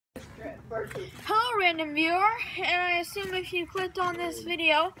Hello, random viewer, and I assume if you clicked on this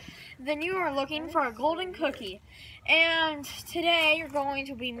video, then you are looking for a golden cookie. And today you're going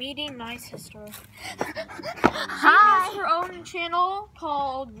to be meeting my sister. Hi. She has her own channel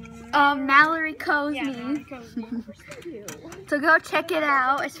called Mallory Cozy. Yeah, Mallory Cozy. So go check it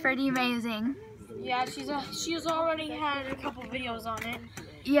out. It's pretty amazing. Yeah, she's already had a couple videos on it.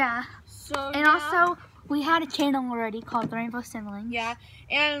 Yeah. So and also we had a channel already called The Rainbow Siblings. Yeah,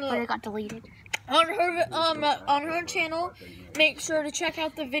 and but it got deleted. On her channel, make sure to check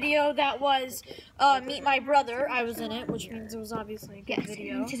out the video that was Meet My Brother. I was in it, which means it was obviously a good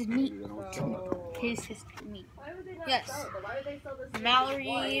video. His meet. His sister meet. Yes.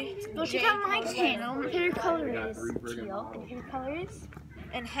 Mallory. Go check out my channel. My favorite color is teal. And your color is?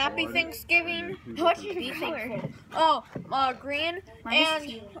 And happy Thanksgiving. What's your favorite color? Oh, green. Mine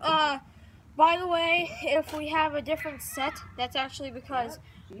is and by the way, if we have a different set, that's actually because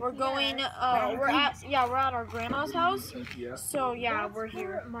we're going. We're at our grandma's house. So yeah, we're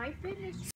here.